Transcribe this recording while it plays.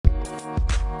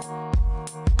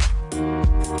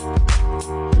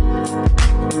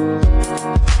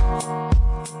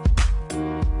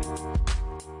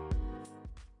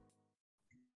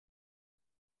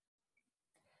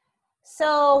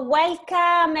So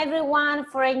welcome everyone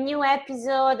for a new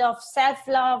episode of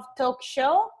Self-Love Talk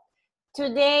Show.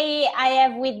 Today I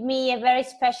have with me a very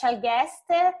special guest,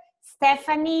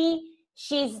 Stephanie.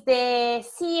 She's the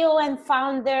CEO and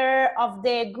founder of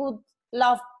the Good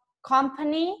Love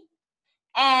Company,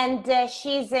 and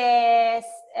she's a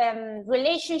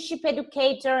relationship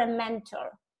educator and mentor.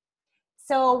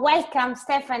 So welcome,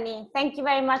 Stephanie. Thank you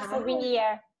very much for being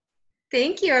here.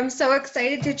 Thank you. I'm so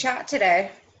excited to chat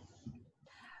today.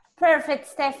 Perfect,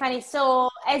 Stephanie. So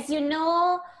as you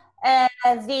know,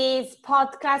 this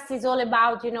podcast is all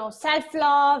about,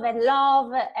 self-love and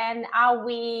love and how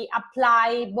we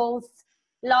apply both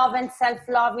love and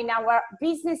self-love in our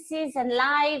businesses and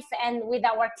life and with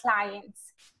our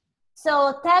clients.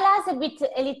 So tell us a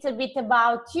little bit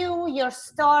about you, your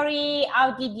story.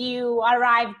 How did you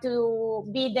arrive to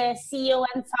be the CEO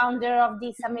and founder of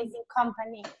this amazing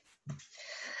company?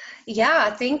 Yeah,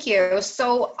 thank you.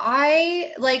 So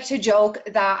I like to joke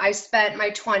that I spent my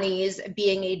 20s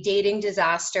being a dating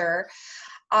disaster.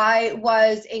 I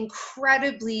was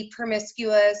incredibly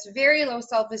promiscuous, very low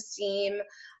self-esteem,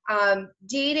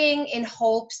 dating in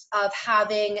hopes of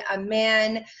having a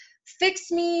man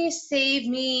fix me, save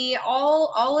me,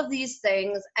 all of these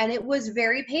things. And it was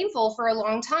very painful for a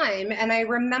long time. And I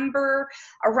remember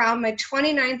around my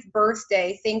 29th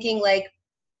birthday thinking like,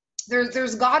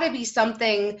 there's got to be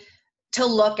something to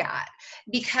look at,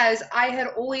 because I had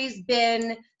always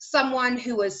been someone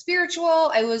who was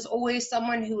spiritual. I was always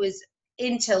someone who was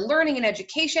into learning and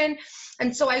education.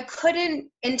 And so I couldn't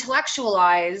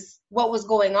intellectualize what was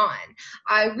going on.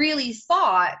 I really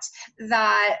thought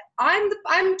that I'm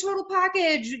total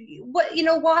package.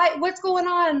 What's going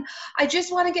on? I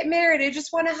just want to get married. I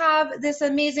just want to have this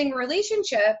amazing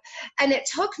relationship. And it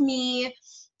took me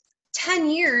 10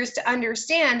 years to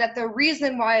understand that the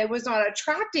reason why I was not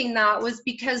attracting that was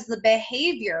because the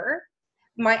behavior,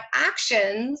 my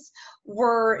actions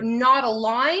were not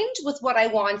aligned with what I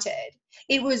wanted.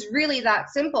 It was really that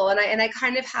simple. And I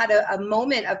kind of had a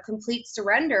moment of complete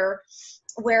surrender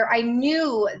where I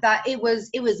knew that it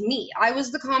was me. I was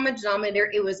the common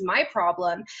denominator. It was my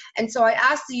problem. And so I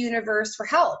asked the universe for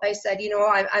help. I said,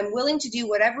 I'm willing to do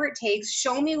whatever it takes.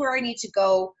 Show me where I need to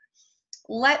go.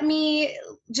 Let me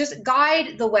just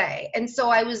guide the way. And so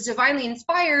I was divinely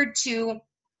inspired to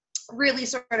really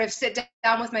sort of sit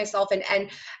down with myself and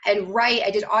write.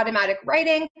 I did automatic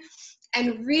writing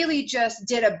and really just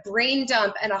did a brain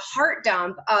dump and a heart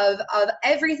dump of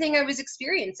everything I was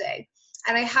experiencing.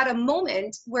 And I had a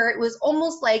moment where it was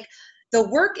almost like the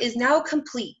work is now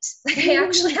complete. Like I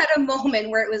actually had a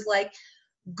moment where it was like,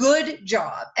 good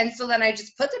job. And so then I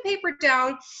just put the paper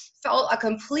down, felt a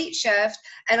complete shift,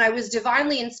 and I was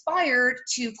divinely inspired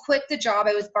to quit the job.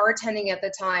 I was bartending at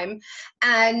the time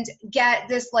and get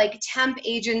this like temp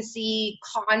agency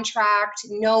contract,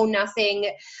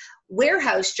 nothing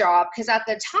warehouse job. Because at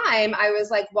the time I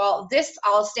was like, well,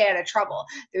 I'll stay out of trouble.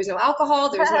 There's no alcohol,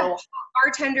 there's no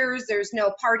bartenders, there's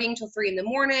no partying till 3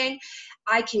 a.m.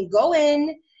 I can go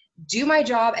in, do my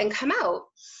job, and come out.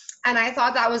 And I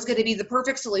thought that was going to be the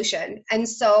perfect solution. And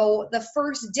so the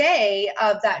first day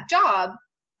of that job,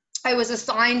 I was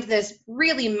assigned this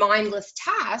really mindless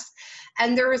task.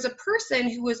 And there was a person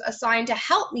who was assigned to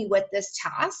help me with this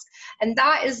task. And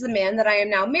that is the man that I am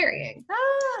now marrying.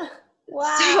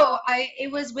 Wow. So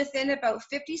it was within about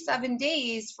 57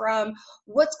 days from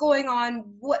what's going on,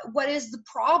 what is the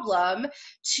problem,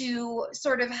 to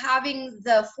sort of having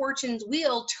the fortune's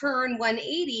wheel turn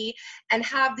 180 and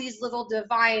have these little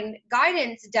divine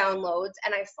guidance downloads,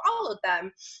 and I followed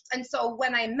them. And so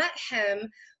when I met him,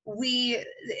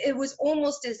 it was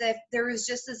almost as if there was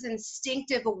just this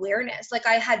instinctive awareness. Like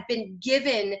I had been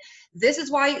given, this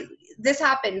is why this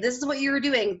happened, this is what you were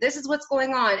doing, this is what's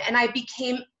going on. And I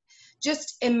became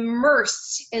just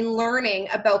immersed in learning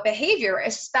about behavior,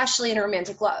 especially in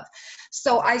romantic love.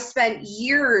 So I spent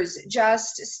years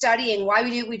just studying why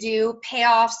we do what we do,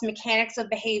 payoffs, mechanics of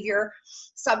behavior,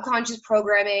 subconscious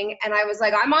programming. And I was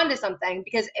like, I'm onto something,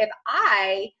 because if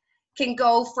I can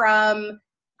go from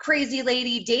crazy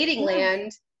lady dating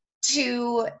land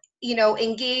to,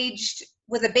 engaged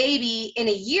with a baby in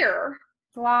a year,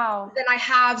 wow, then I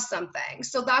have something.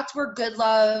 So that's where Good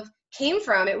Love came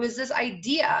from. It was this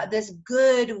idea, this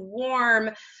good, warm,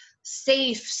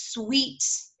 safe, sweet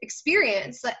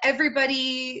experience that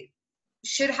everybody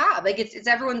should have. Like it's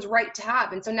everyone's right to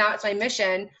have. And so now it's my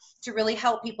mission to really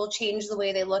help people change the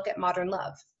way they look at modern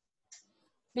love.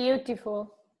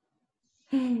 Beautiful.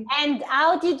 And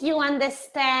how did you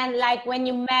understand, like when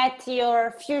you met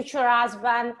your future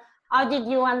husband, how did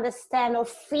you understand or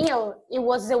feel it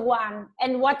was the one?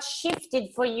 And what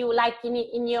shifted for you, like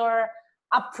in your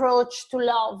approach to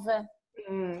love?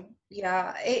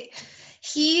 Yeah.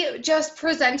 He just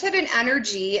presented an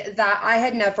energy that I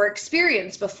had never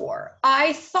experienced before.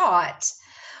 I thought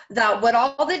that what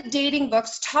all the dating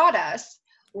books taught us,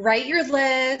 write your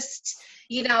list,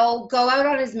 go out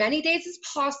on as many dates as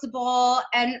possible.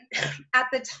 And at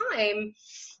the time,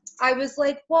 I was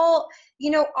like, well,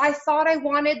 I thought I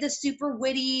wanted the super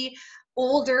witty,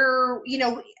 older,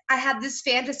 I had this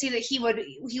fantasy that he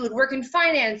would work in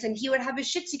finance and he would have his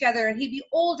shit together and he'd be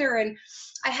older. And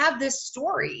I had this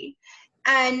story,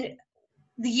 and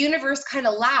the universe kind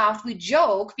of laughed. We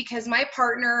joke because my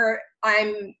partner,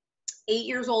 I'm 8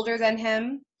 years older than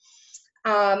him.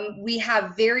 We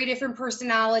have very different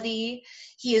personality.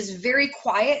 He is very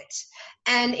quiet.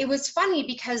 And it was funny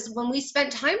because when we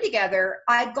spent time together,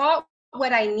 I got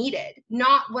what I needed,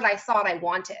 not what I thought I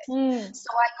wanted. So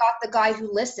I got the guy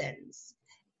who listens.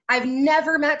 I've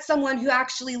never met someone who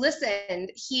actually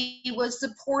listened. He was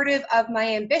supportive of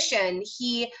my ambition.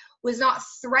 He was not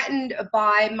threatened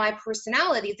by my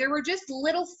personality. There were just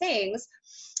little things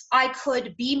I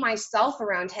could be myself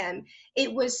around him.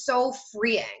 It was so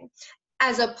freeing,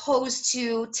 as opposed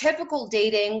to typical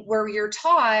dating where you're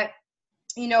taught,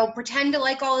 pretend to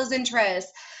like all his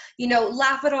interests,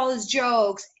 laugh at all his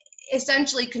jokes,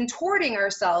 essentially contorting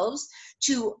ourselves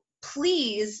to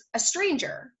please a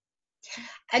stranger.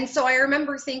 And so I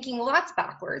remember thinking, well, that's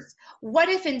backwards. What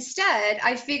if instead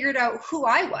I figured out who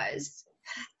I was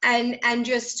and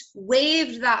just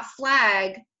waved that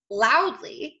flag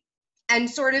loudly and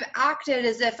sort of acted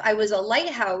as if I was a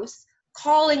lighthouse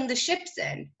calling the ships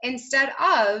in, instead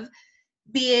of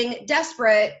being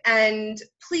desperate and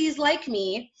please like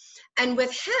me. And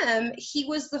with him, he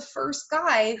was the first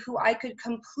guy who I could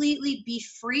completely be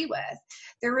free with.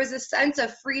 There was a sense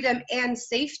of freedom and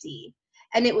safety,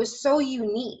 and it was so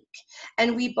unique.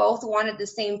 And we both wanted the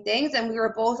same things, and we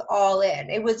were both all in.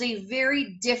 It was a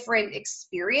very different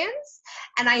experience,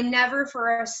 and I never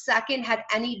for a second had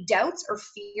any doubts or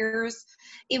fears.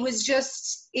 It was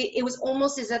just, it was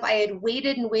almost as if I had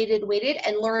waited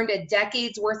and learned a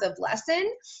decade's worth of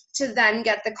lesson to then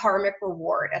get the karmic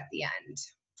reward at the end.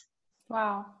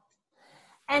 Wow.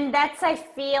 And that's, I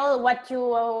feel, what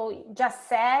you just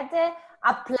said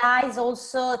applies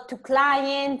also to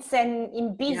clients and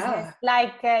in business.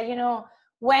 Like,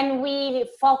 when we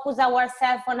focus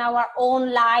ourselves on our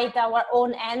own light, our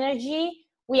own energy,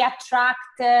 we attract,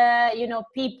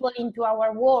 people into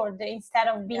our world instead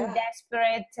of being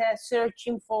desperate,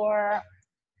 searching for.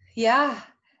 Yeah.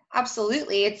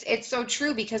 Absolutely. It's so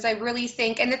true, because I really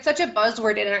think, and it's such a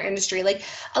buzzword in our industry, like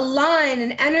align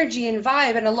and energy and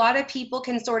vibe, and a lot of people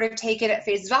can sort of take it at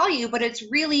face value, but it's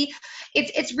really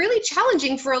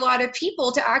challenging for a lot of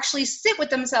people to actually sit with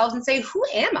themselves and say, who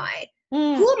am I?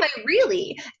 Who am I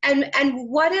really? And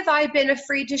what have I been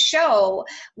afraid to show?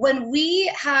 When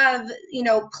we have,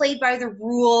 played by the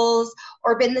rules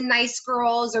or been the nice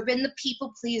girls or been the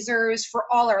people pleasers for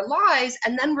all our lives,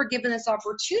 and then we're given this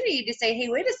opportunity to say, hey,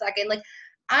 wait a second, like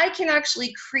I can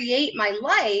actually create my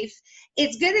life.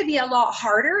 It's going to be a lot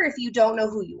harder if you don't know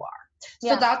who you are.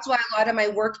 So that's why a lot of my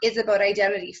work is about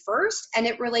identity first, and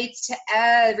it relates to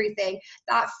everything.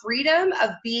 That freedom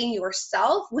of being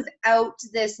yourself without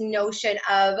this notion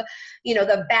of,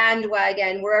 the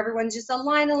bandwagon where everyone's just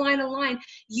align.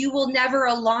 You will never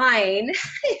align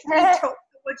if you don't know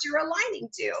what you're aligning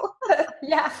to.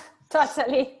 Yeah,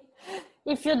 totally.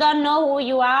 If you don't know who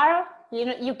you are,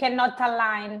 you cannot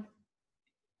align.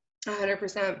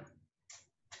 100%.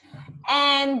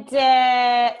 And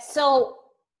so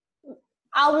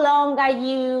how long are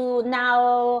you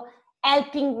now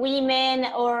helping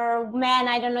women or men?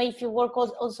 I don't know if you work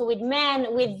also with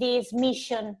men with this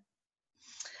mission.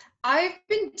 I've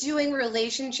been doing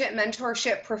relationship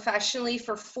mentorship professionally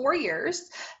for 4 years.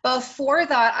 Before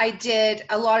that, I did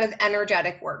a lot of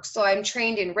energetic work. So I'm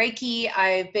trained in Reiki.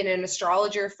 I've been an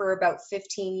astrologer for about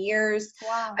 15 years.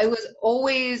 Wow. I was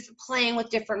always playing with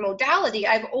different modality.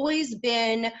 I've always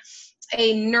been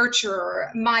a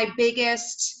nurturer. My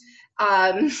biggest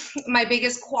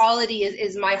quality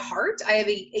is my heart. I have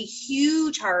a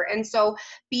huge heart. And so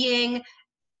being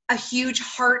a huge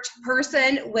heart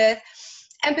person with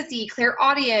empathy,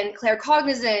 clairaudient,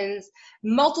 claircognizance,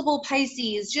 multiple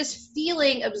Pisces, just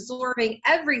feeling, absorbing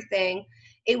everything.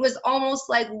 It was almost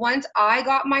like once I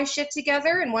got my shit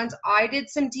together and once I did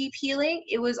some deep healing,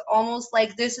 it was almost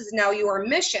like this is now your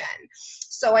mission.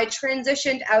 So I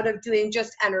transitioned out of doing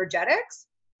just energetics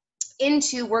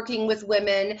into working with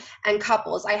women and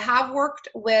couples. I have worked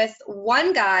with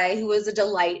one guy who was a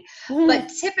delight, but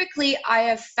typically I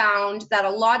have found that a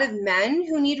lot of men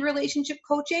who need relationship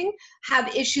coaching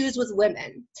have issues with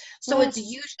women. So it's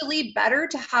usually better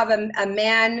to have a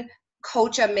man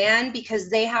coach a man because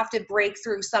they have to break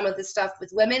through some of the stuff with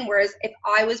women. Whereas if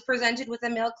I was presented with a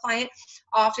male client,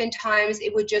 oftentimes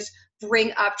it would just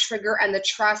bring up trigger and the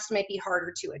trust might be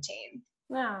harder to attain.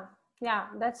 Yeah,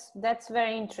 that's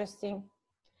very interesting.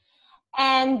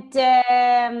 And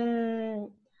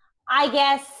I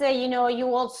guess,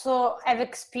 you also have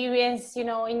experience,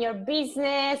 in your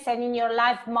business and in your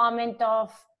life moment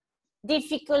of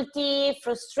difficulty,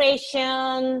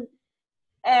 frustration.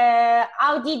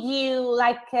 How did you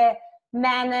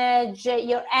manage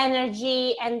your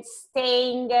energy and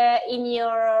staying in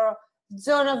your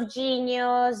zone of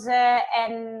genius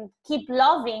and keep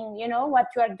loving, what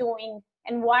you are doing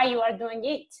and why you are doing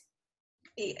it?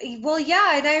 Well,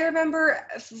 yeah, and I remember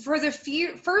for the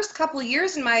first couple of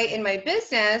years in my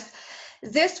business,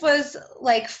 this was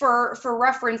like, for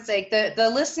reference sake,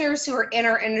 the listeners who are in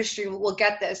our industry will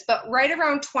get this, but right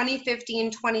around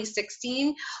 2015,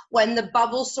 2016, when the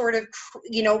bubble sort of,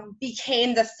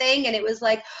 became the thing, and it was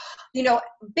like,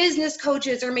 business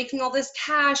coaches are making all this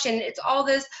cash and it's all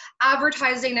this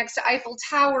advertising next to Eiffel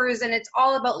Towers and it's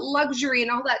all about luxury and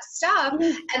all that stuff.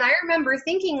 And I remember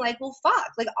thinking like, well,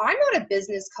 fuck, like I'm not a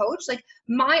business coach. Like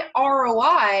my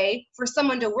ROI for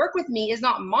someone to work with me is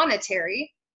not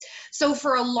monetary. So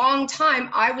for a long time,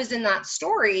 I was in that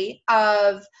story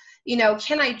of,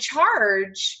 can I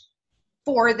charge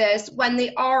for this when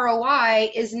the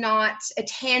ROI is not a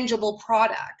tangible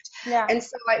product? Yeah. And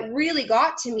so it really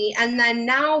got to me. And then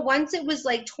now, once it was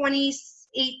like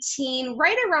 2018,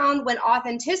 right around when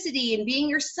authenticity and being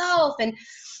yourself and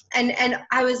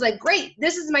I was like, great,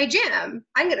 this is my jam.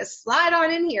 I'm going to slide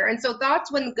on in here. And so that's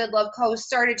when Good Love Co.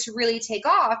 started to really take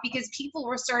off, because people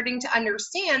were starting to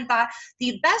understand that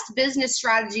the best business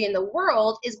strategy in the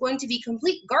world is going to be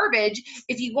complete garbage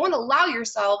if you won't allow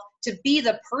yourself to be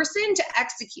the person to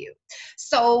execute.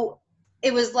 So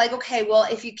it was like, okay, well,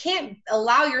 if you can't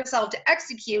allow yourself to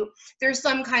execute, there's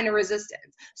some kind of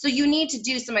resistance. So you need to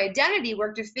do some identity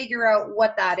work to figure out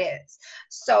what that is.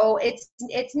 So it's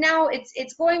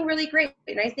going really great.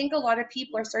 And I think a lot of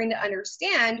people are starting to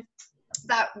understand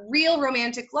that real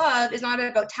romantic love is not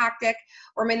about tactic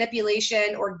or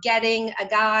manipulation or getting a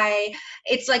guy.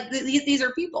 It's like these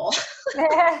are people.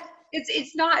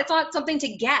 It's not something to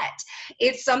get.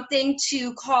 It's something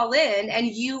to call in, and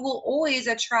you will always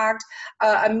attract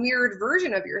a mirrored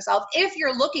version of yourself. If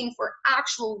you're looking for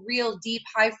actual, real, deep,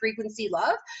 high frequency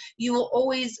love, you will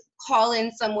always call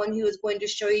in someone who is going to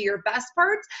show you your best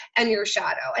parts and your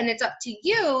shadow. And it's up to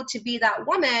you to be that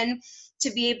woman, to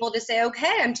be able to say,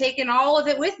 okay, I'm taking all of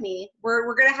it with me.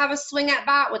 We're going to have a swing at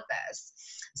bat with this.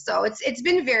 So it's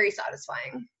been very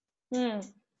satisfying.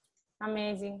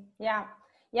 Amazing. Yeah,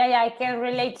 I can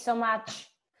relate so much.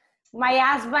 My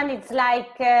husband, it's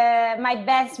like my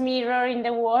best mirror in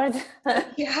the world.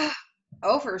 Yeah.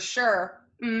 Oh, for sure.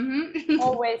 Mm-hmm.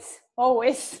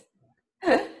 Always.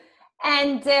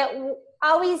 And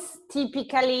how is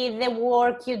typically the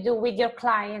work you do with your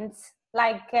clients?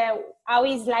 How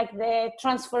is the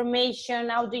transformation?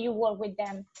 How do you work with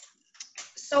them?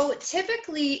 So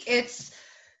typically it's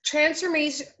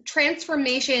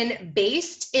transformation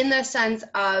based, in the sense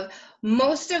of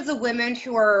most of the women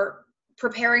who are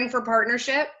preparing for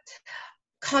partnership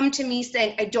come to me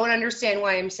saying, I don't understand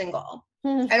why I'm single.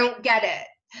 I don't get it.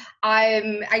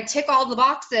 I tick all the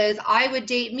boxes. I would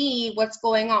date me. What's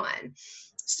going on?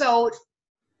 So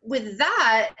with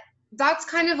that, that's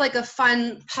kind of like a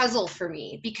fun puzzle for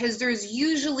me, because there's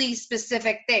usually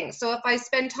specific things. So if I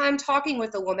spend time talking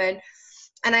with a woman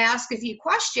and I ask a few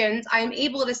questions, I'm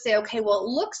able to say, okay, well, it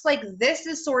looks like this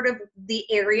is sort of the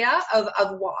area of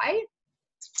why.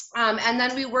 And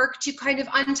then we work to kind of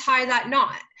untie that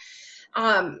knot.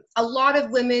 A lot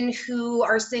of women who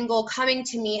are single coming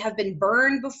to me have been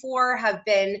burned before, have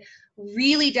been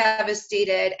really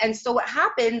devastated. And so what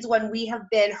happens when we have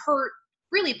been hurt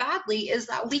really badly is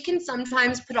that we can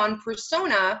sometimes put on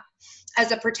persona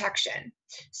as a protection.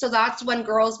 So that's when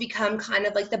girls become kind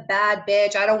of like the bad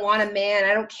bitch. I don't want a man.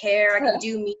 I don't care. I can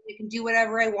do me. I can do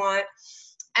whatever I want.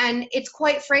 And it's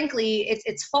quite frankly,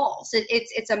 it's false.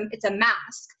 It's a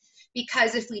mask.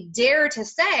 Because if we dare to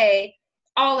say,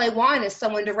 all I want is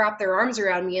someone to wrap their arms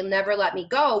around me and never let me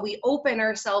go, we open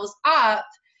ourselves up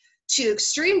to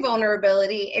extreme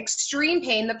vulnerability, extreme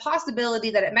pain, the possibility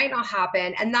that it might not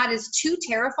happen. And that is too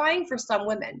terrifying for some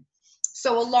women.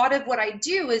 So a lot of what I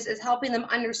do is helping them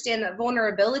understand that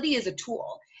vulnerability is a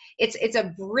tool. It's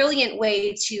a brilliant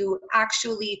way to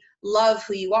actually love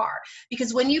who you are.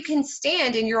 Because when you can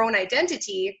stand in your own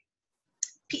identity,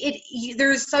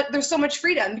 there's so much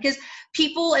freedom, because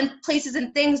people and places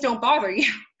and things don't bother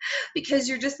you because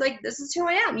you're just like, this is who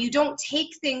I am. You don't take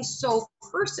things so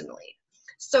personally.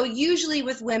 So usually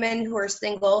with women who are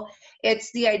single,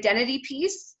 it's the identity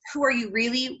piece. Who are you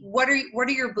really? What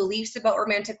are your beliefs about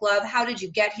romantic love? How did you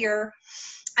get here?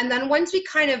 And then once we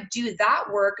kind of do that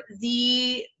work,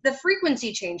 the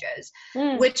frequency changes,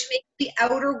 which makes the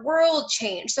outer world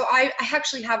change. So I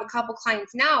actually have a couple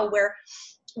clients now where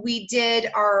we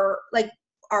did our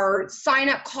sign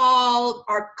up call,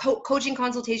 our coaching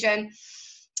consultation.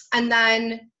 And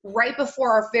then right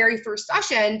before our very first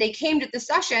session, they came to the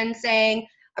session saying,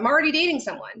 I'm already dating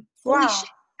someone. Wow. Holy shit,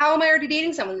 how am I already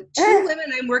dating someone? 2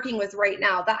 women I'm working with right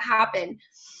now, that happened.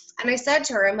 And I said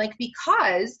to her, I'm like,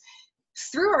 because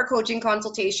through our coaching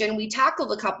consultation, we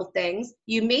tackled a couple things.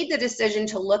 You made the decision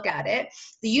to look at it.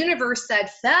 The universe said,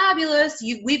 fabulous,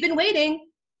 we've been waiting.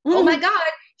 Oh my God,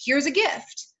 here's a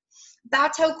gift.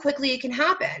 That's how quickly it can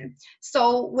happen.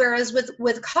 So whereas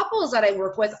with couples that I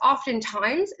work with,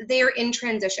 oftentimes they're in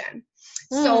transition.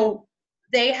 So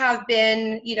they have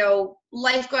been,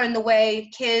 life got in the way,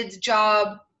 kids,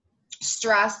 job,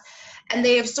 stress, and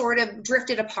they have sort of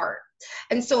drifted apart.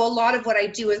 And so a lot of what I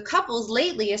do with couples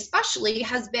lately, especially,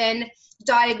 has been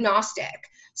diagnostic.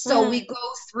 So we go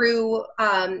through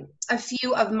a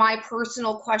few of my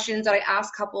personal questions that I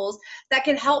ask couples that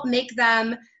can help make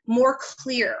them more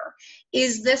clear.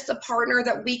 Is this a partner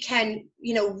that we can,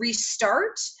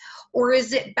 restart, or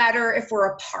is it better if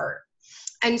we're apart?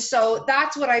 And so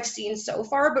that's what I've seen so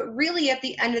far. But really, at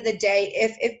the end of the day,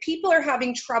 if people are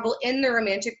having trouble in their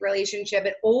romantic relationship,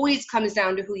 it always comes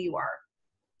down to who you are.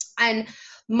 And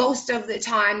most of the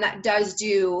time that does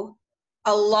do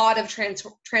a lot of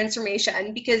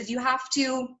transformation, because you have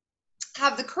to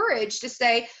have the courage to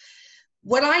say,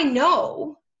 what I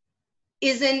know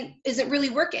isn't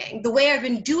really working. The way I've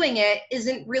been doing it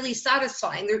isn't really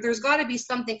satisfying. There's got to be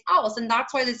something else. And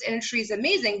that's why this industry is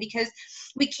amazing, because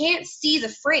we can't see the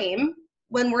frame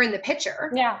when we're in the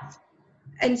picture. Yeah.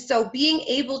 And so being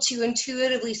able to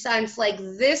intuitively sense, like,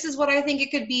 this is what I think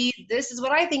it could be, this is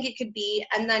what I think it could be,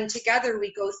 and then together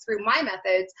we go through my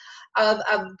methods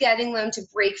of getting them to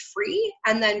break free,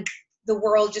 and then the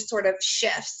world just sort of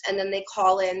shifts, and then they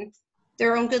call in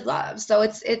their own good love. So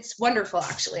it's wonderful,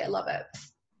 actually. I love it.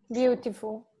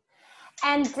 Beautiful.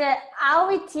 And how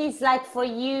it is like for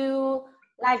you,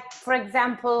 like, for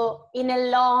example, in a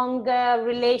long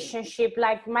relationship,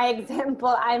 like my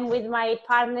example, I'm with my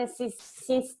partner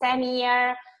since 10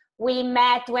 years. We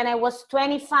met when I was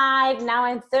 25, now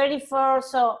I'm 34.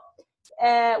 So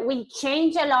we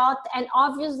change a lot. And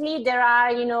obviously there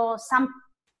are, some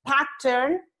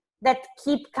pattern that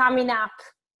keep coming up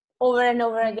over and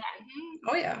over again.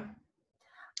 Oh, yeah.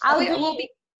 How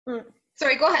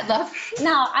Sorry, go ahead, love.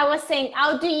 No, I was saying,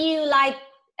 how do you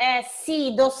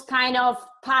see those kind of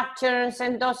patterns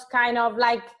and those kind of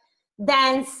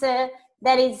dance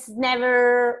that is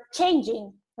never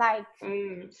changing?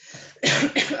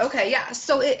 Okay, yeah.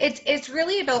 So it's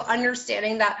really about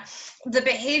understanding that the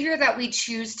behavior that we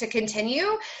choose to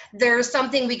continue, there's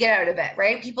something we get out of it,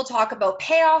 right? People talk about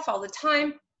payoff all the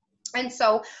time. And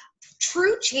so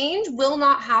true change will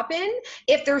not happen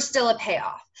if there's still a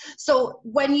payoff. So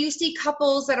when you see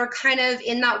couples that are kind of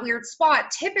in that weird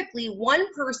spot, typically one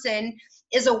person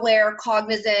is aware,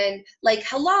 cognizant, like,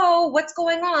 hello, what's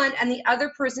going on? And the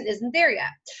other person isn't there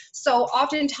yet. So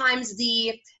oftentimes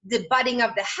the butting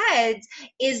of the heads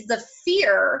is the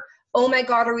fear. Oh my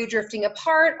God, are we drifting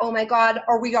apart? Oh my God,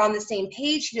 are we on the same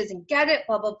page? He doesn't get it,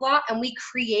 blah, blah, blah. And we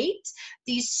create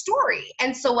these story.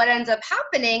 And so what ends up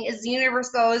happening is the universe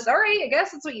goes, all right, I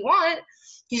guess that's what you want,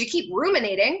 because you keep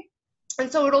ruminating. And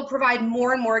so it'll provide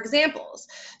more and more examples.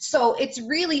 So it's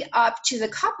really up to the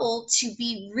couple to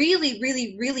be really,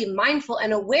 really, really mindful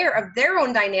and aware of their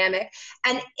own dynamic.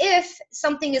 And if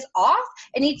something is off,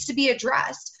 it needs to be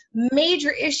addressed.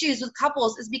 Major issues with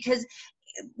couples is because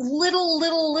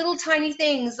little tiny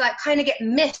things that kind of get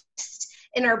missed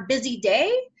in our busy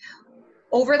day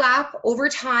overlap over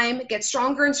time, get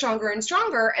stronger and stronger and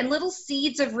stronger, and little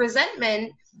seeds of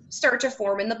resentment start to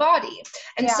form in the body.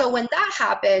 And so when that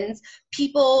happens,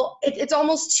 people, it's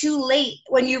almost too late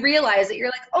when you realize that you're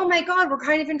like, oh my God, we're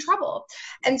kind of in trouble.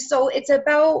 And so it's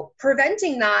about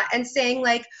preventing that and saying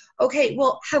like, okay,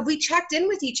 well, have we checked in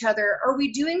with each other? Are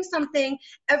we doing something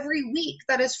every week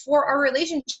that is for our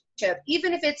relationship?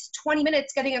 Even if it's 20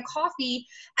 minutes getting a coffee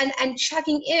and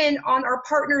checking in on our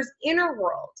partner's inner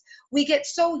world. We get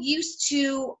so used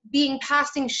to being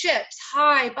passing ships,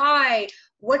 hi, bye,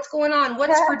 what's going on,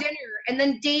 what's for dinner, and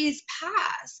then days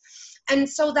pass. And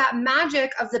so that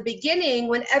magic of the beginning,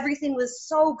 when everything was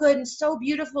so good and so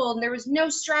beautiful and there was no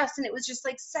stress and it was just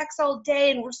like sex all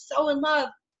day and we're so in love,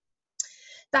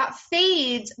 that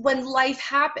fades when life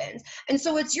happens. And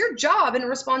so it's your job and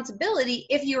responsibility,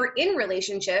 if you're in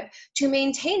relationship, to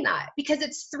maintain that, because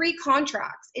it's 3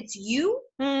 contracts. It's you,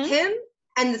 him,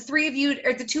 and the 3 of you,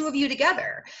 or the 2 of you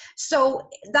together. So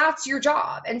that's your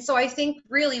job. And so I think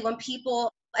really when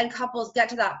people and couples get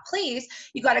to that place,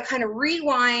 you got to kind of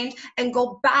rewind and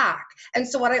go back. And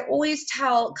so what I always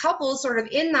tell couples sort of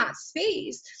in that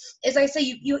space is I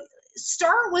say, you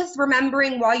start with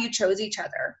remembering why you chose each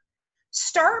other.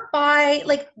 Start by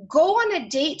go on a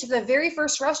date to the very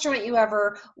first restaurant you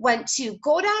ever went to,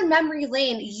 go down memory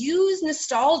lane, use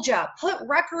nostalgia, put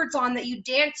records on that you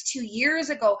danced to years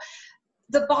ago.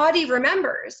 The body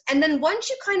remembers. And then once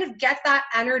you kind of get that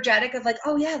energetic of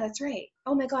oh yeah, that's right,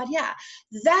 oh my God, yeah,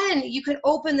 then you can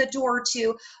open the door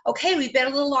to, okay, we've been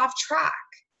a little off track.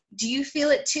 Do you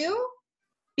feel it too?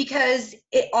 Because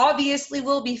it obviously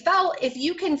will be felt if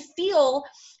you can feel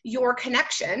your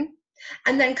connection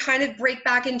and then kind of break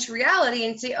back into reality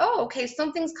and say, oh, okay,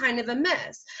 something's kind of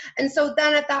amiss. And so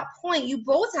then at that point, you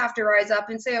both have to rise up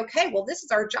and say, okay, well, this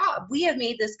is our job. We have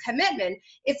made this commitment.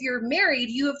 If you're married,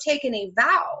 you have taken a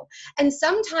vow. And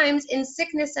sometimes in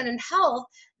sickness and in health,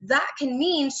 that can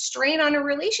mean strain on a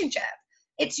relationship.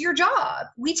 It's your job.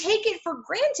 We take it for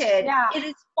granted. Yeah. It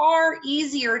is far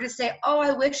easier to say, oh,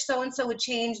 I wish so-and-so would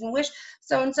change and wish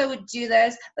so-and-so would do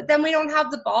this. But then we don't have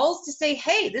the balls to say,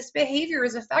 hey, this behavior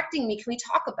is affecting me. Can we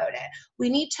talk about it? We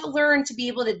need to learn to be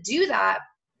able to do that,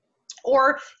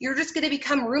 or you're just going to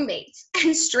become roommates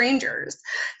and strangers.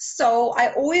 So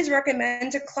I always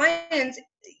recommend to clients,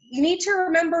 you need to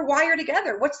remember why you're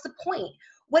together. What's the point?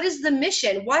 What is the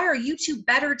mission? Why are you two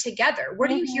better together?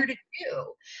 What are you here to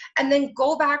do? And then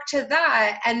go back to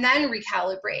that and then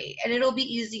recalibrate. And it'll be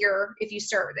easier if you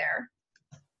start there.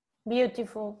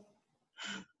 Beautiful.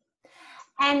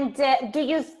 And do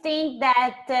you think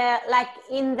that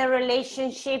in the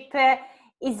relationship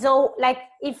is all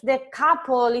if the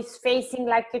couple is facing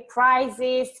a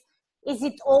crisis, is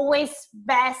it always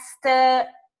best to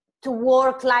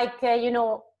work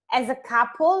as a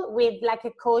couple with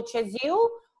a coach as you,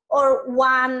 or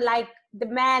one the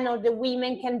man or the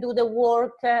women can do the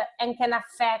work and can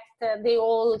affect the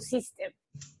whole system?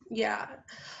 Yeah,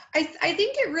 I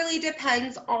think it really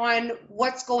depends on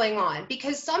what's going on,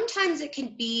 because sometimes it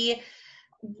can be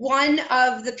one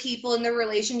of the people in the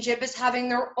relationship is having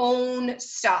their own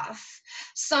stuff.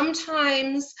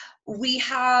 Sometimes we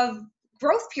have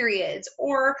growth periods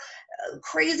or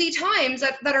crazy times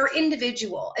that are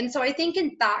individual. And so I think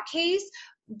in that case,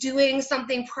 doing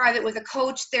something private with a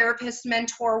coach, therapist,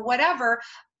 mentor, whatever,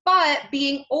 but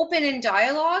being open in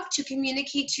dialogue to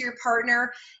communicate to your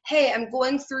partner, hey, I'm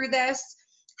going through this.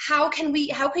 How can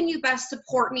you best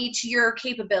support me to your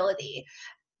capability?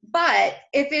 But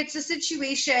if it's a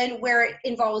situation where it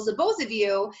involves the both of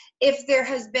you, if there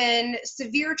has been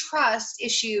severe trust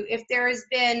issue, if there has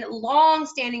been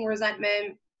long-standing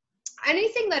resentment,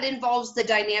 anything that involves the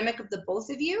dynamic of the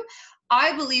both of you,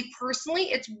 I believe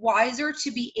personally it's wiser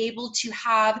to be able to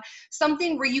have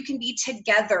something where you can be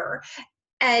together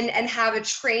and have a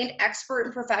trained expert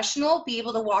and professional be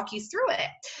able to walk you through it.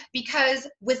 Because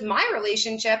with my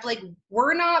relationship,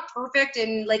 we're not perfect,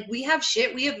 and we have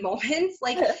shit, we have moments,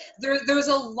 there's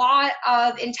a lot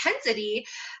of intensity.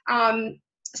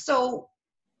 So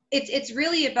it's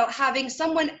really about having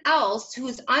someone else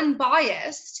who's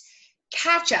unbiased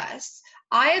catch us.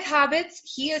 I have habits,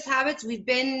 he has habits, we've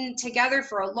been together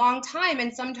for a long time,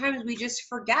 and sometimes we just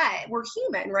forget. We're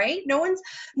human, right? No one's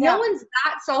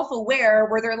that self-aware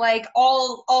where they're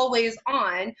always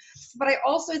on. But I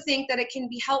also think that it can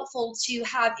be helpful to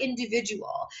have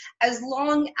individual, as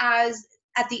long as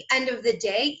at the end of the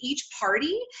day, each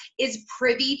party is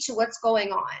privy to what's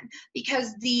going on,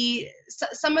 because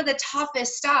some of the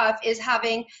toughest stuff is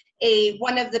having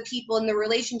one of the people in the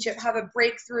relationship have a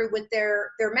breakthrough with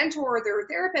their mentor or their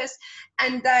therapist,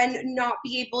 and then not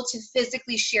be able to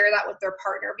physically share that with their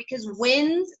partner. Because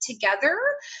wins together,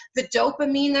 the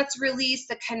dopamine that's released,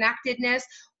 the connectedness,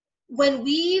 when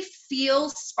we feel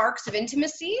sparks of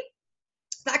intimacy,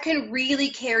 that can really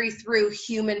carry through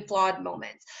human flawed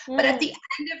moments. But at the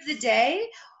end of the day,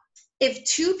 if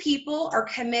two people are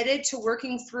committed to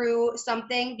working through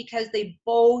something because they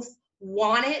both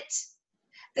want it,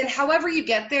 then however you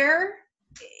get there,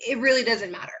 it really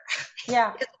doesn't matter.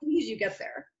 Yeah. As long as you get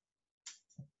there.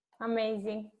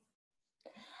 Amazing.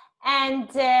 And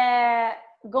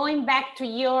going back to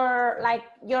your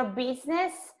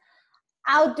business,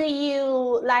 how do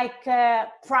you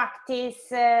practice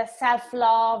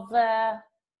self-love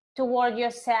toward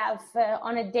yourself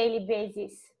on a daily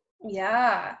basis?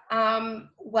 Yeah.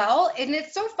 Well, and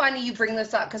it's so funny you bring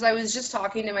this up, because I was just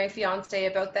talking to my fiance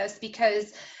about this,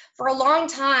 because for a long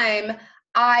time,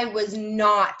 I was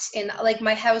not in, like,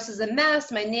 my house is a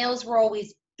mess. My nails were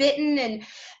always bitten, and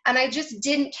I just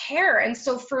didn't care. And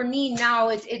so for me now,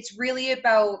 it's really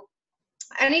about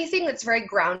anything that's very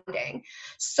grounding.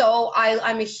 So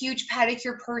I'm a huge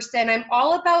pedicure person. I'm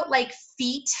all about like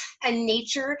feet and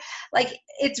nature. Like,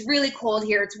 it's really cold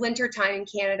here. It's winter time in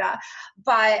Canada.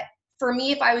 But for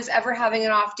me, if I was ever having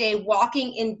an off day,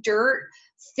 walking in dirt,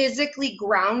 physically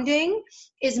grounding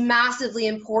is massively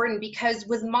important, because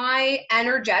with my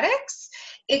energetics,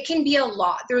 it can be a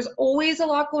lot. There's always a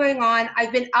lot going on.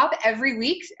 I've been up every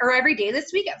week or every day this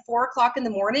week at 4 o'clock in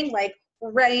the morning, like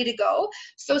ready to go.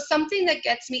 So something that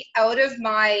gets me out of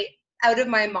my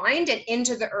mind and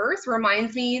into the earth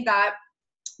reminds me that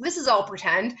this is all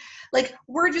pretend. Like,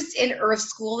 we're just in earth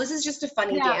school. This is just a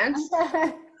funny dance.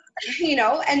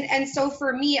 And so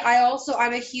for me,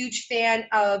 I'm a huge fan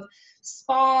of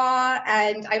spa,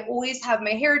 and I always have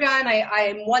my hair done. I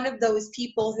am one of those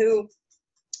people who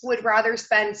would rather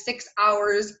spend 6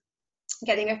 hours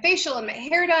getting a facial and my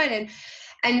hair done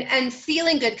and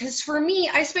feeling good. Because for me,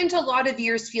 I spent a lot of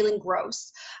years feeling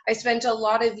gross. I spent a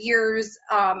lot of years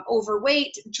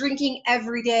overweight, drinking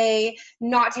every day,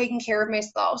 not taking care of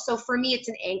myself. So for me, it's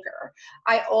an anchor.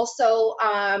 I also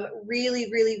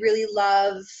really, really, really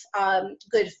love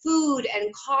good food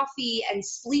and coffee and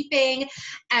sleeping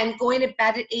and going to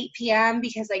bed at 8 p.m.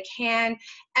 because I can.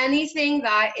 Anything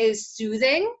that is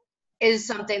soothing is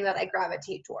something that I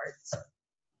gravitate towards.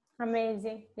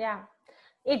 Amazing. Yeah.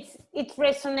 It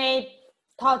resonates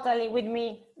totally with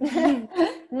me.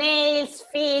 Nails,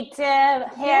 feet,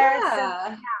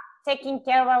 hair, taking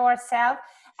care of ourselves.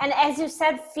 And as you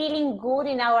said, feeling good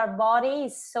in our body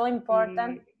is so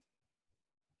important.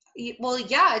 Well,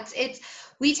 yeah, it's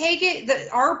we take it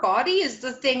that our body is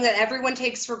the thing that everyone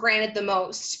takes for granted the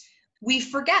most. We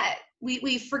forget.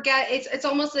 We forget. It's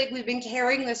almost like we've been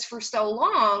carrying this for so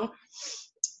long.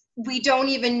 We don't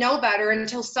even know better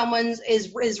until someone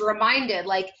is reminded.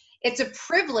 Like, it's a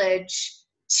privilege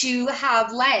to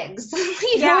have legs.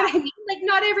 You know what I mean? Like,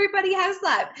 not everybody has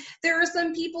that. There are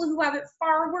some people who have it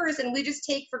far worse, and we just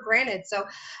take for granted. So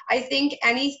I think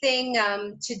anything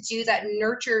to do that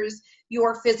nurtures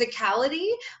your physicality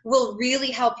will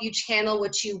really help you channel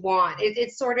what you want.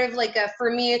 It's sort of like for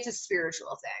me, it's a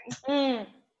spiritual thing.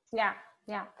 Yeah,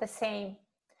 the same.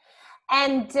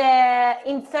 And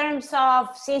in terms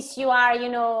of, since you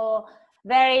are,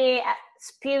 very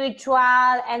spiritual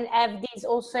and have these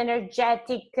also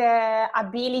energetic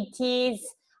abilities,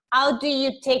 how do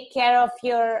you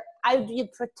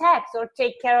protect or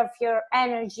take care of your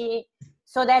energy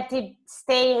so that it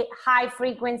stay high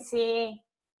frequency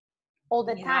all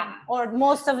the time, or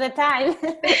most of the time?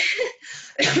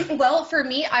 Well, for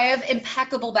me, I have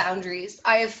impeccable boundaries.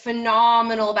 I have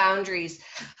phenomenal boundaries.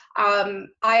 I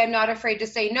am not afraid to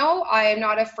say no. I am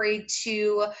not afraid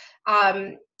to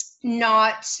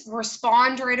not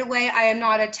respond right away. I am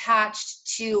not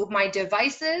attached to my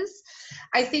devices.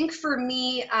 I think for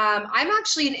me, I'm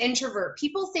actually an introvert.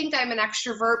 People think I'm an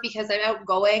extrovert because I'm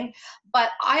outgoing, but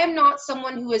I am not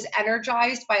someone who is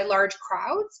energized by large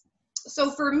crowds.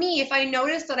 So for me, if I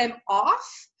notice that I'm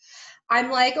off, I'm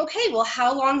like, okay, well,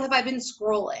 how long have I been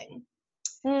scrolling?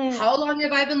 How long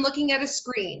have I been looking at a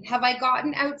screen? Have I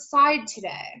gotten outside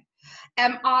today?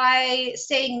 Am I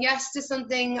saying yes to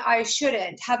something I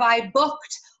shouldn't? Have I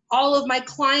booked all of my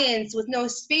clients with no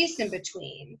space in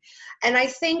between? And I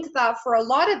think that for a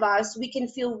lot of us, we can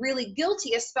feel really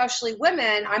guilty, especially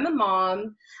women. I'm a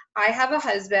mom. I have a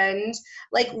husband.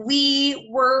 Like, we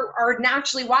are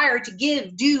naturally wired to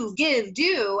give,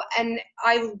 do. And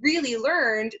I really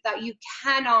learned that you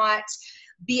cannot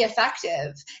be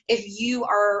effective if you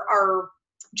are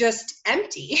just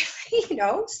empty,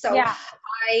 So yeah.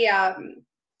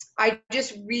 I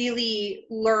just really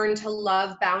learned to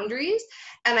love boundaries,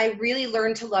 and I really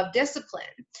learned to love discipline.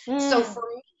 So for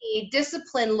me,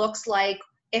 discipline looks like,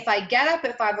 if I get up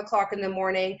at 5 o'clock in the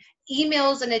morning,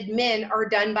 emails and admin are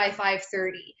done by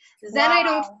 5:30. Then I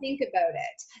don't think about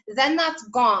it. Then that's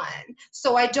gone.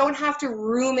 So I don't have to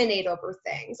ruminate over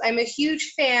things. I'm a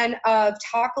huge fan of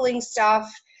tackling stuff.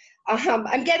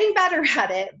 I'm getting better at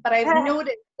it, but I've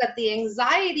noticed that the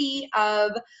anxiety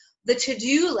of the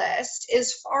to-do list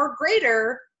is far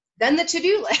greater than the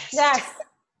to-do list.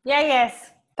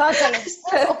 Yes, totally.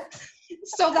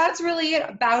 So that's really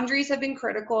it. Boundaries have been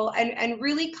critical, and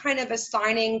really kind of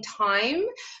assigning time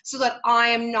so that I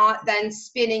am not then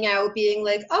spinning out being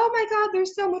like, oh my God,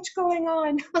 there's so much going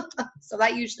on. So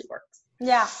that usually works.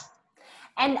 Yeah.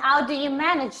 And how do you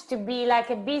manage to be like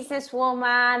a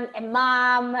businesswoman, a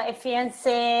mom, a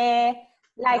fiancée?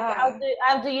 Like Yeah.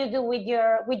 how do you do with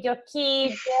your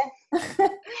kids?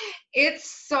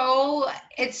 It's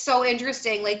so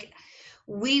interesting. Like,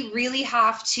 we really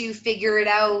have to figure it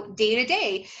out day to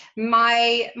day.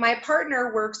 My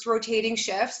partner works rotating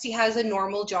shifts. He has a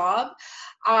normal job.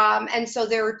 And so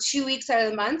there are 2 weeks out of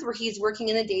the month where he's working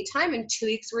in the daytime and 2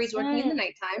 weeks where he's working in the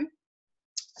nighttime.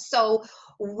 So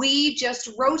we just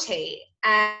rotate.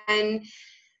 And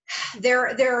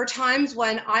there are times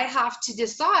when I have to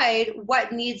decide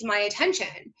what needs my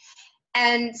attention.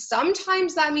 And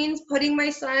sometimes that means putting my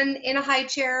son in a high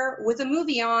chair with a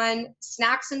movie on,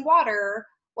 snacks and water,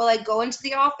 while I go into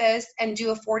the office and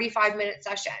do a 45-minute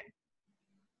session.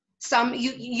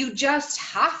 You just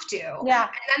have to. Yeah.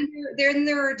 And then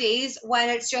there are days when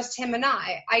it's just him and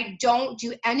I. I don't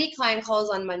do any client calls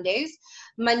on Mondays.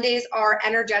 Mondays are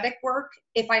energetic work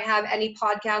if I have any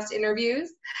podcast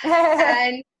interviews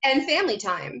and family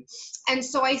time. And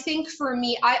so I think for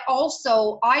me, I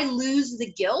lose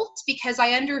the guilt because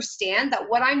I understand that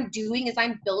what I'm doing is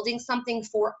I'm building something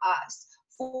for us,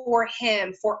 for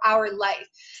him, for our life.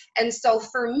 And so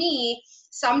for me,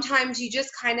 sometimes you just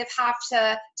kind of have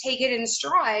to take it in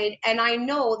stride. And I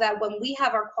know that when we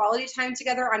have our quality time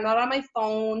together, I'm not on my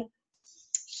phone.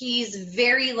 He's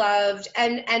very loved,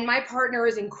 and my partner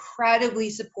is incredibly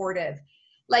supportive.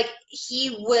 Like,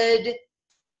 he would,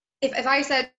 if I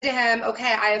said to him,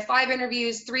 okay, I have 5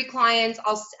 interviews, 3 clients,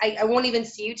 I won't even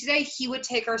see you today, he would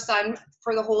take our son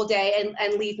for the whole day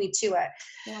and leave me to it.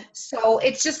 Yeah. So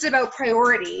it's just about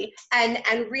priority and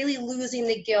really losing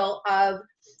the guilt of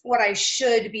what I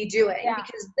should be doing,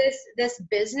 because this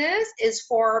business is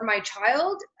for my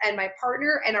child and my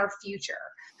partner and our future.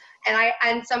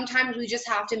 And sometimes we just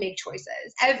have to make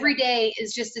choices. Every day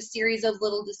is just a series of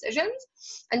little decisions.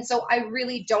 And so I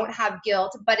really don't have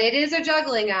guilt, but it is a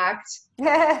juggling act.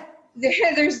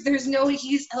 There's no,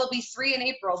 he'll be 3 in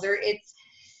April. But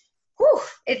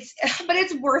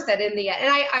it's worth it in the end.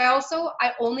 And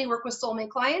I only work with soulmate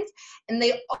clients, and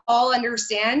they all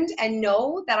understand and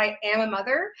know that I am a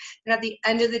mother. And at the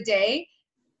end of the day,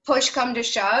 push come to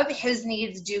shove, his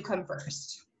needs do come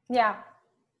first. Yeah.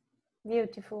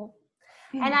 Beautiful.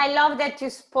 And I love that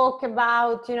you spoke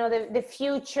about, the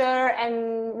future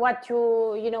and what you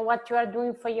are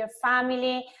doing for your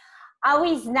family. How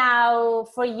is now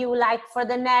for you, like for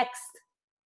the next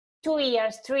 2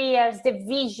 years, 3 years, the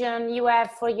vision you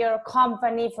have for your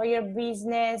company, for your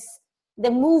business,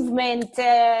 the movement?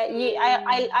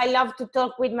 I love to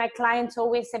talk with my clients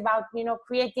always about,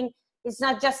 creating. It's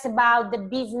not just about the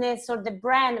business or the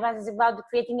brand, but it's about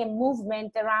creating a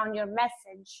movement around your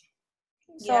message.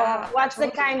 So what's the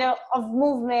kind of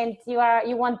movement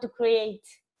you want to create?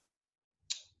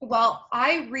 Well,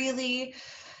 I really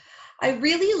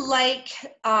like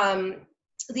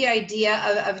the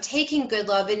idea of taking good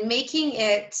love and making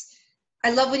it,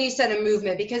 I love when you said a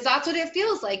movement, because that's what it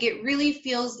feels like. It really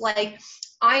feels like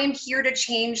I am here to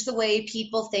change the way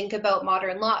people think about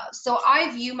modern love. So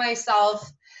I view myself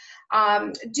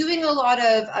doing a lot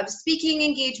of speaking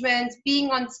engagements, being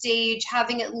on stage,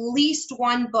 having at least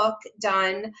 1 book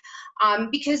done,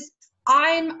 because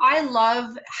I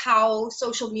love how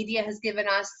social media has given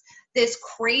us this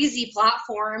crazy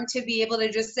platform to be able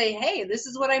to just say, hey, this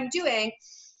is what I'm doing.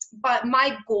 But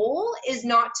my goal is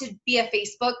not to be a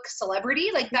Facebook celebrity.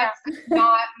 Like, that's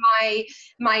not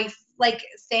my like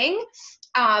thing.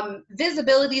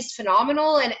 Visibility is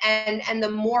phenomenal, and the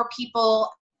more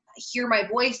people hear my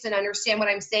voice and understand what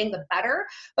I'm saying, the better.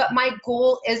 But my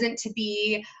goal isn't to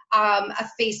be a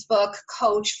Facebook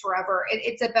coach forever.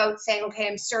 It's about saying, okay,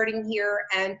 I'm starting here,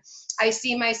 and I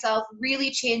see myself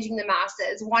really changing the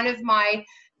masses. One of my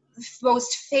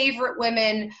most favorite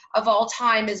women of all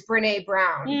time is Brene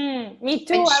Brown. Me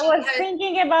too. I was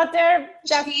thinking about her.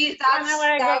 That's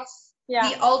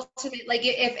the ultimate, like,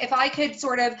 if I could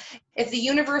if the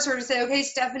universe were to say, okay,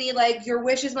 Stephanie, like, your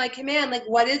wish is my command, like,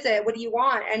 what is it? What do you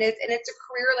want? And it's a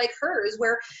career like hers,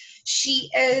 where she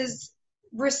is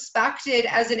respected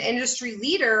as an industry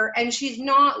leader, and she's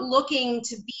not looking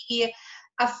to be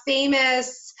a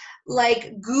famous,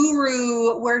 like,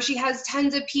 guru where she has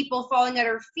tons of people falling at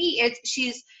her feet.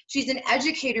 She's an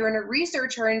educator and a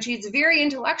researcher, and she's very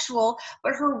intellectual,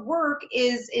 but her work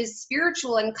is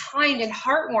spiritual and kind and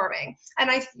heartwarming.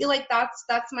 And I feel like that's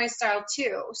my style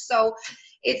too. So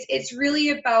it's really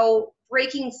about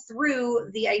breaking through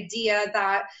the idea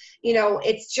that,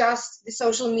 it's just the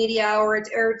social media or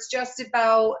it's just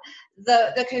about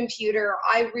the computer.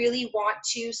 I really want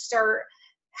to start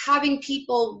having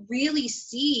people really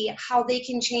see how they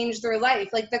can change their life.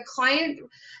 Like,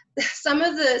 some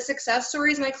of the success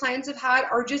stories my clients have had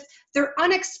are they're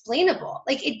unexplainable.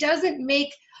 Like, it doesn't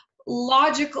make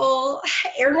logical,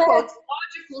 air quotes,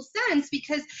 logical sense,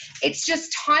 because it's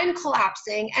just time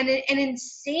collapsing and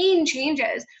insane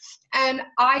changes. And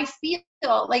I feel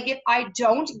like if I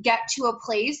don't get to a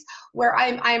place where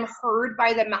I'm heard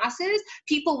by the masses,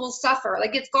 people will suffer.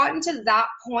 Like, it's gotten to that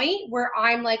point where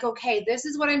I'm like, okay, this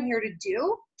is what I'm here to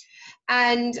do.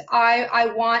 And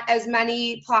I want as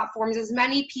many platforms, as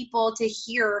many people to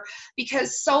hear,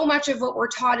 because so much of what we're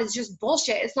taught is just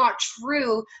bullshit. It's not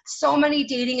true. So many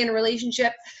dating and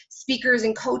relationship speakers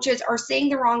and coaches are saying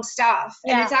the wrong stuff,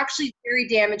 and it's actually very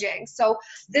damaging. So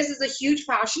this is a huge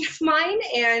passion of mine,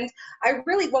 and I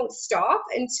really won't stop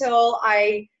until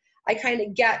I kind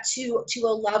of get to a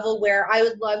level where I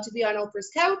would love to be on Oprah's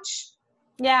couch.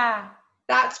 Yeah.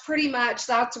 That's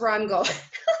where I'm going.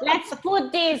 Let's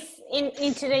put this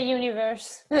into the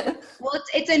universe. Well,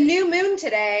 it's a new moon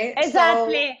today.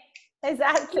 Exactly.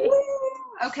 Exactly.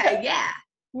 Okay, yeah.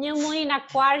 New moon in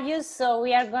Aquarius, so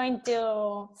we are going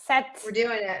to set We're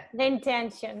doing it. The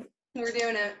intention. We're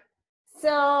doing it.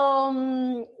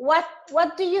 So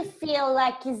what do you feel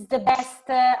like is the best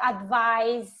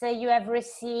advice you have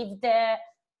received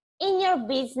in your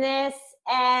business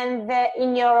and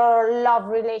in your love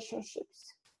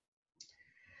relationships?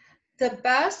 The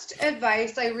best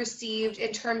advice I received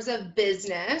in terms of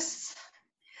business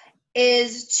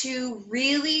is to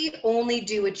really only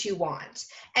do what you want,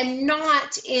 and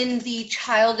not in the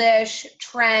childish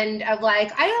trend of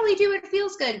like, I only do what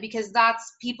feels good, because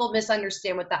people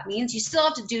misunderstand what that means. You still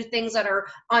have to do things that are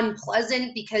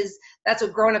unpleasant, because that's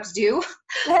what grown-ups do.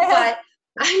 But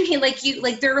I mean,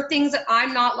 there are things that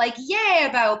I'm not like yay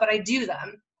about, but I do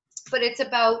them. But it's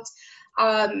about,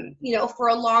 for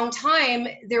a long time,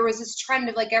 there was this trend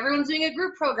of like, everyone's doing a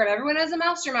group program, everyone has a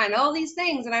mastermind, all these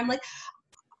things. And I'm like,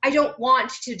 I don't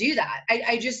want to do that.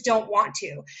 I just don't want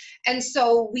to. And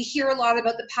so we hear a lot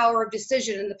about the power of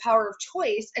decision and the power of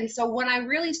choice. And so when I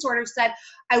really sort of said,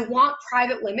 I want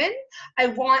private women, I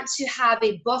want to have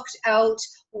a booked out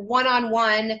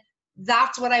one-on-one,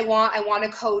 that's what I want. I want to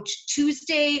coach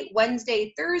Tuesday,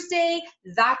 Wednesday, Thursday.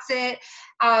 That's it.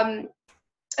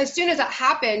 As soon as that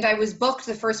happened, I was booked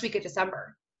the first week of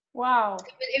December. Wow.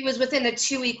 It was within a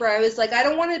 2 week where I was like, I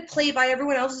don't want to play by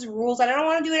everyone else's rules. I don't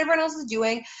want to do what everyone else is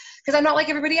doing, because I'm not like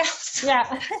everybody else.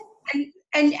 Yeah.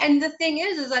 And the thing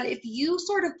is that if you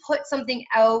sort of put something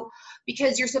out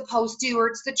because you're supposed to, or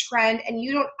it's the trend, and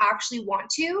you don't actually want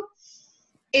to,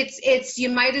 it's you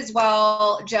might as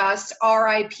well just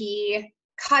RIP,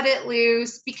 cut it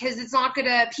loose, because it's not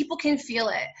gonna, people can feel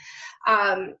it.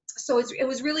 So it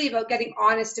was really about getting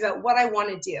honest about what I want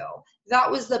to do. That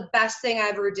was the best thing I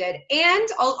ever did. And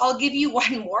I'll give you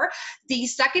one more. The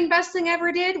second best thing I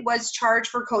ever did was charge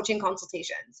for coaching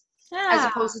consultations, as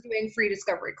opposed to doing free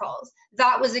discovery calls.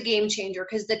 That was a game changer,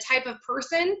 because the type of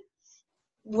person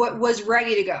was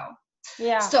ready to go.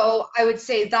 Yeah. So I would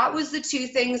say that was the two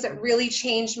things that really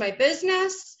changed my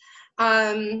business.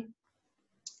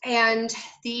 And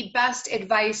the best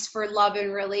advice for love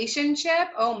and relationship,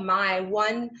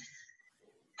 the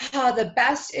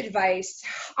best advice,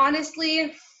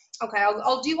 honestly, okay,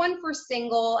 I'll do one for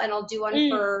single, and I'll do one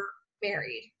for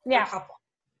married, for couple.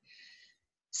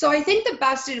 So I think the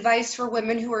best advice for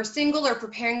women who are single or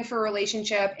preparing for a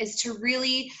relationship is to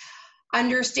really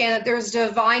understand that there's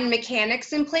divine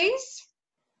mechanics in place,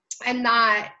 and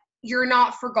that you're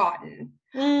not forgotten.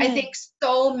 I think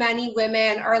so many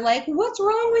women are like, what's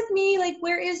wrong with me? Like,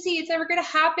 where is he? It's never going to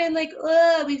happen. Like,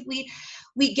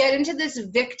 we get into this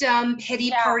victim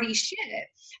pity party shit.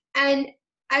 And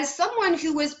as someone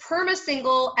who was perma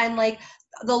single, and like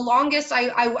the longest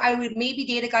I would maybe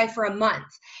date a guy for a month,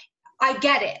 I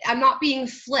get it. I'm not being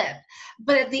flip.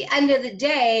 But at the end of the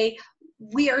day,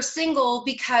 we are single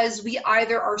because we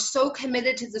either are so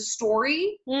committed to the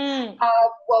story of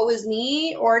woe is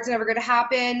me, or it's never going to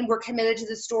happen. We're committed to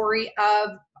the story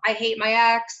of I hate my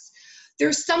ex.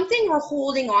 There's something we're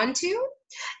holding on to.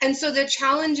 And so the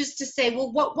challenge is to say,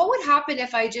 well, what would happen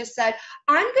if I just said,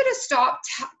 I'm going to stop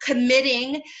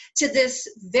committing to this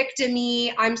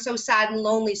victim-y, I'm so sad and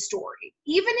lonely story.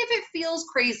 Even if it feels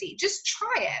crazy, just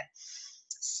try it.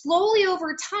 Slowly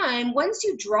over time, once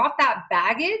you drop that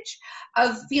baggage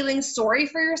of feeling sorry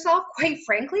for yourself, quite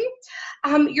frankly,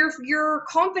 your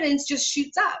confidence just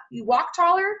shoots up. You walk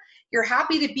taller, you're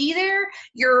happy to be there,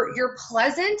 you're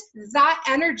pleasant. That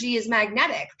energy is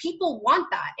magnetic. People want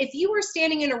that. If you were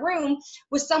standing in a room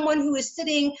with someone who is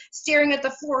sitting, staring at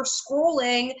the floor,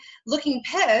 scrolling, looking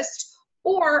pissed,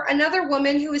 or another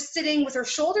woman who is sitting with her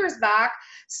shoulders back,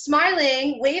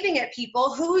 smiling, waving at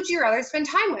people, who would you rather spend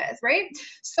time with, right?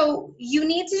 So you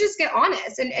need to just get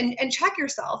honest and check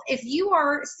yourself. If you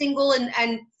are single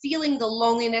and feeling the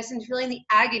loneliness and feeling the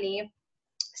agony,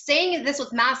 saying this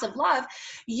with massive love,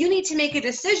 you need to make a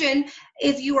decision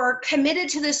if you are committed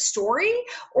to this story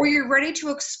or you're ready to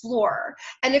explore.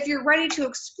 And if you're ready to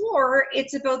explore,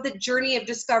 it's about the journey of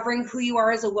discovering who you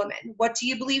are as a woman. What do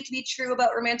you believe to be true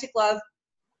about romantic love?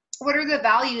 What are the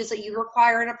values that you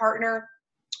require in a partner?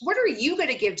 What are you going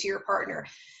to give to your partner?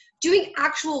 Doing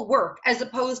actual work as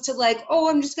opposed to like, oh,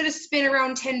 I'm just going to spin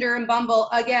around Tinder and Bumble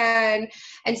again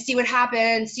and see what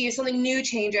happens, see if something new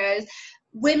changes.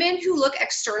 Women who look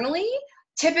externally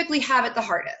typically have it the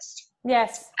hardest.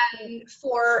 Yes. And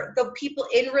for the people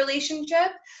in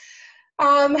relationship,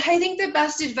 I think the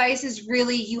best advice is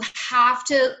really you have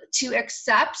to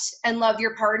accept and love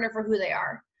your partner for who they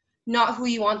are, not who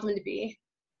you want them to be.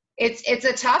 It's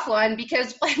a tough one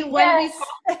because when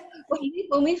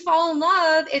we fall in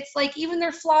love, it's like even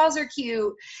their flaws are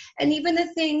cute, and even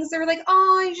the things they're like,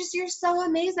 oh, you're so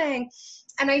amazing.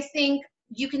 And I think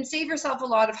you can save yourself a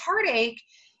lot of heartache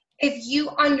if you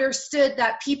understood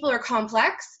that people are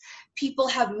complex. People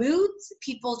have moods,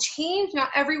 people change. Not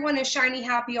everyone is shiny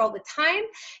happy all the time.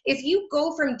 If you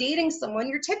go from dating someone,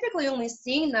 you're typically only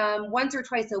seeing them once or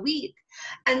twice a week,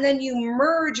 and then you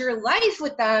merge your life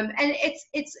with them, and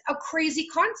it's a crazy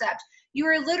concept. You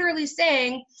are literally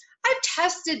saying, I've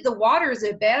tested the waters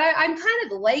a bit. I'm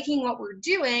kind of liking what we're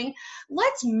doing.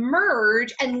 Let's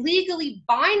merge and legally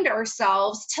bind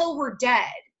ourselves till we're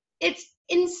dead. It's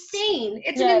insane.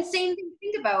 It's an insane thing to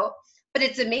think about, but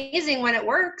it's amazing when it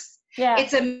works. Yeah.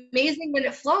 It's amazing when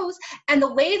it flows. And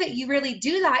the way that you really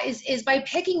do that is by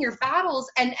picking your battles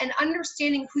and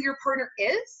understanding who your partner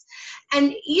is.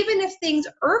 And even if things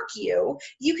irk you,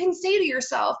 you can say to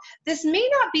yourself, this may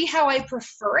not be how I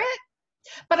prefer it,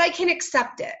 but I can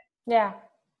accept it. Yeah.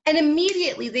 And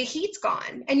immediately the heat's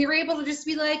gone and you're able to just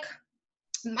be like,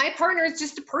 my partner is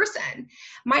just a person.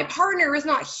 My partner is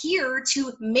not here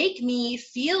to make me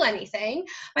feel anything.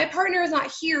 My partner is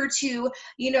not here to,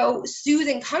 soothe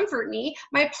and comfort me.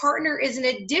 My partner is an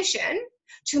addition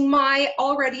to my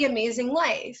already amazing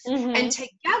life. Mm-hmm. And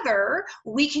together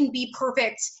we can be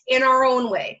perfect in our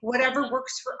own way, whatever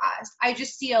works for us. I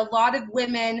just see a lot of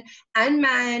women and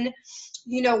men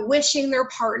wishing their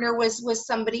partner was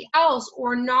somebody else,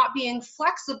 or not being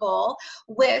flexible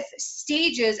with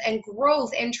stages and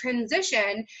growth and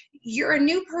transition. You're a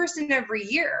new person every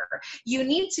year. You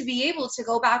need to be able to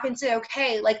go back and say,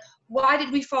 okay, like, why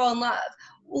did we fall in love?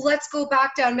 Well, let's go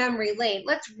back down memory lane.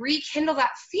 Let's rekindle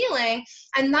that feeling,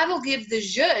 and that'll give the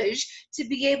zhuzh to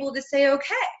be able to say,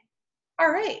 okay,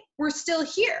 all right, we're still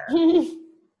here.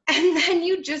 And then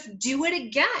you just do it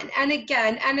again and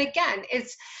again and again.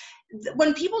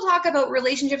 When people talk about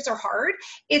relationships are hard,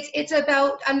 it's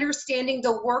about understanding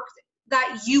the work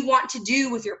that you want to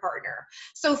do with your partner.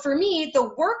 So for me, the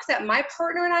work that my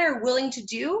partner and I are willing to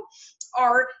do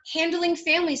are handling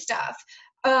family stuff,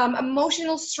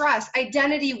 emotional stress,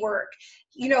 identity work.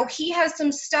 He has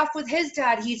some stuff with his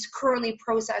dad he's currently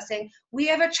processing. We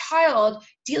have a child,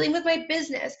 dealing with my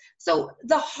business. So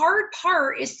the hard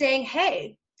part is saying,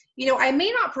 hey, I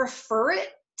may not prefer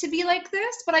it to be like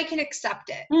this, but I can accept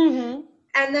it. Mm-hmm.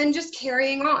 And then just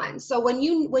carrying on. So when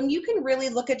you can really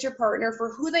look at your partner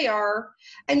for who they are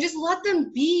and just let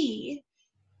them be,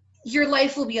 your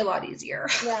life will be a lot easier.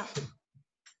 Yeah.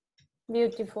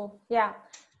 Beautiful. Yeah.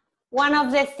 One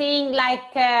of the things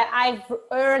I've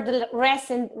heard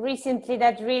recently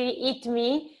that really hit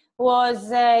me was,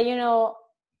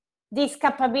 this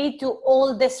capability to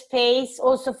hold the space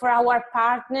also for our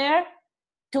partner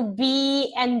to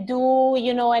be and do,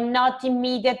 and not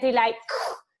immediately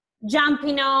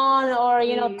jumping on or,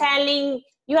 telling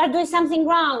you are doing something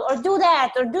wrong, or do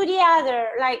that or do the other.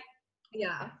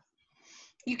 Yeah.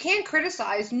 You can't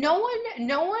criticize. No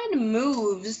one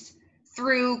moves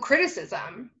through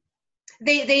criticism.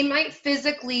 They might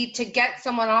physically, to get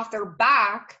someone off their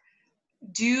back,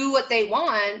 do what they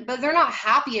want, but they're not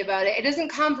happy about it. It doesn't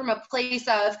come from a place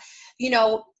of,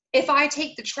 if I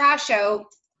take the trash out,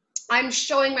 I'm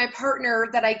showing my partner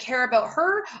that I care about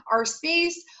her, our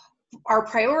space, our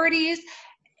priorities.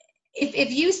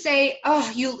 If you say, oh,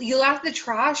 you left the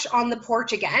trash on the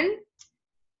porch again,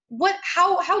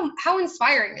 how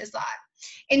inspiring is that?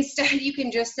 Instead, you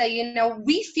can just say,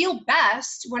 we feel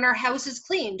best when our house is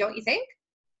clean, don't you think?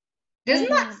 Doesn't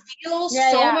that feel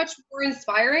much more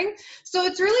inspiring? So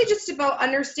it's really just about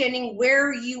understanding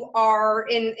where you are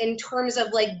in terms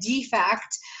of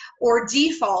defect or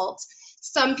default.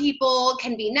 Some people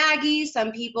can be naggy,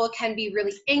 some people can be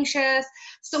really anxious.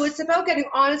 So it's about getting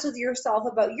honest with yourself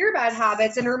about your bad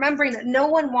habits and remembering that no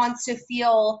one wants to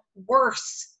feel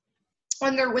worse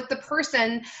when they're with the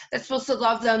person that's supposed to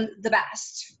love them the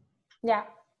best. Yeah,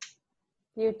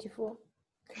 beautiful.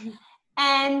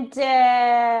 And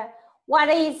what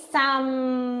is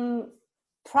some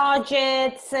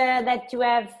projects that you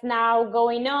have now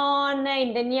going on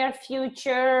in the near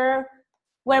future,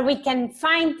 where we can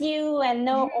find you and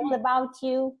know all about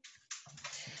you?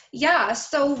 Yeah,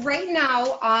 so right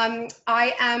now, I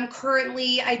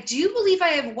do believe I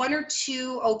have 1 or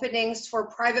 2 openings for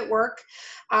private work.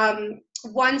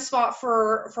 1 spot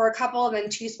for a couple, and then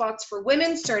 2 spots for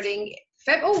women starting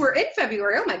we're in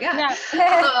February. Oh my God.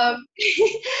 Yeah.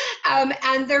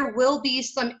 And there will be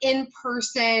some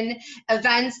in-person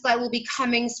events that will be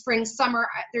coming spring, summer.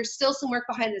 There's still some work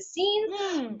behind the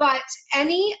scenes, but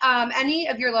any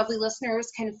of your lovely listeners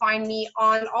can find me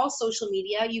on all social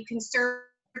media. You can search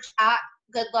at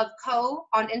Good Love Co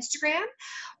on Instagram,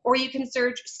 or you can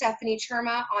search Stephanie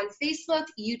Cherma on Facebook,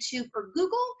 YouTube, or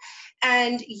Google,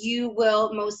 and you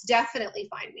will most definitely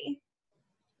find me.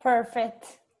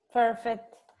 Perfect.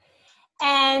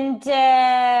 And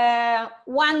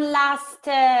one last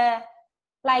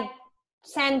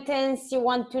sentence you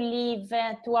want to leave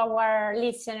to our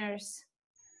listeners?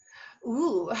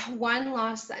 Ooh, one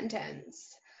last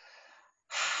sentence.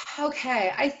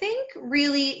 Okay, I think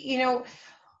really,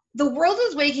 the world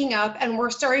is waking up and we're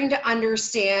starting to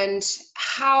understand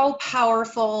how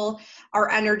powerful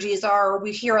our energies are.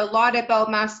 We hear a lot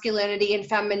about masculinity and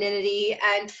femininity.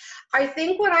 And I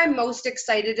think what I'm most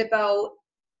excited about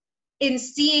in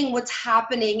seeing what's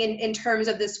happening in terms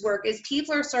of this work is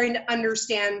people are starting to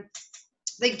understand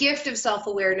the gift of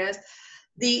self-awareness,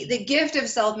 the gift of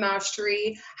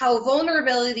self-mastery, how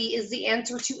vulnerability is the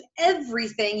answer to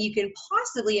everything you can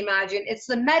possibly imagine. It's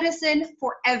the medicine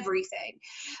for everything.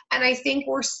 And I think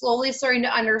we're slowly starting to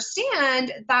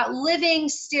understand that living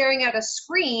staring at a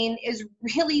screen is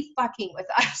really fucking with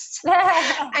us.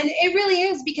 And it really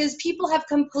is, because people have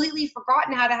completely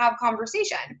forgotten how to have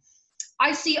conversation.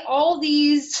 I see all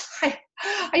these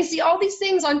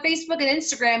things on Facebook and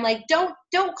Instagram, like, don't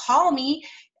call me,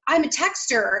 I'm a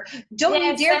texter. Don't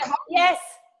you dare call me. Yes.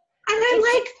 And I'm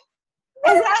like,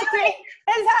 exactly.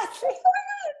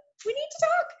 We need to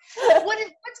talk.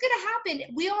 What's going to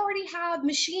happen? We already have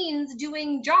machines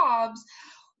doing jobs.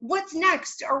 What's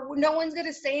next? Or no one's going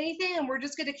to say anything and we're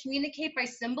just going to communicate by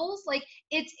symbols? Like,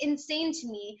 it's insane to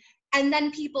me. And then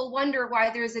people wonder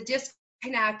why there's a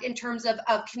disconnect in terms of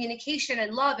communication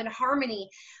and love and harmony.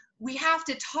 We have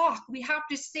to talk. We have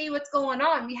to say what's going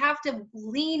on. We have to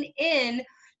lean in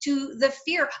to the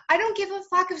fear. I don't give a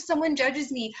fuck if someone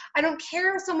judges me. I don't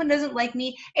care if someone doesn't like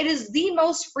me. It is the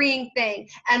most freeing thing.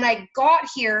 And I got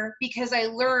here because I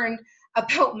learned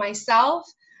about myself,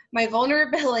 my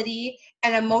vulnerability,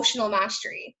 and emotional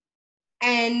mastery.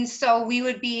 And so we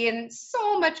would be in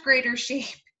so much greater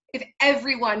shape if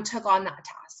everyone took on that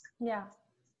task. Yeah.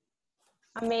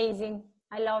 Amazing.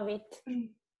 I love it.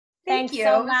 Thank you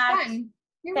so much,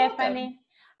 Stephanie.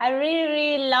 I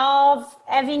really love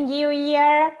having you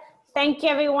here. Thank you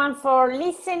everyone for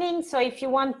listening. So if you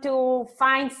want to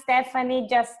find Stephanie,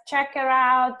 just check her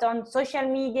out on social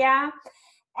media.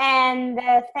 And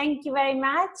thank you very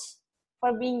much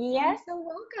for being here. You're so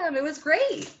welcome. It was great.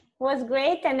 It was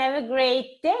great, and have a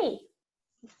great day.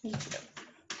 You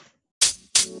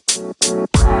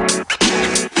too.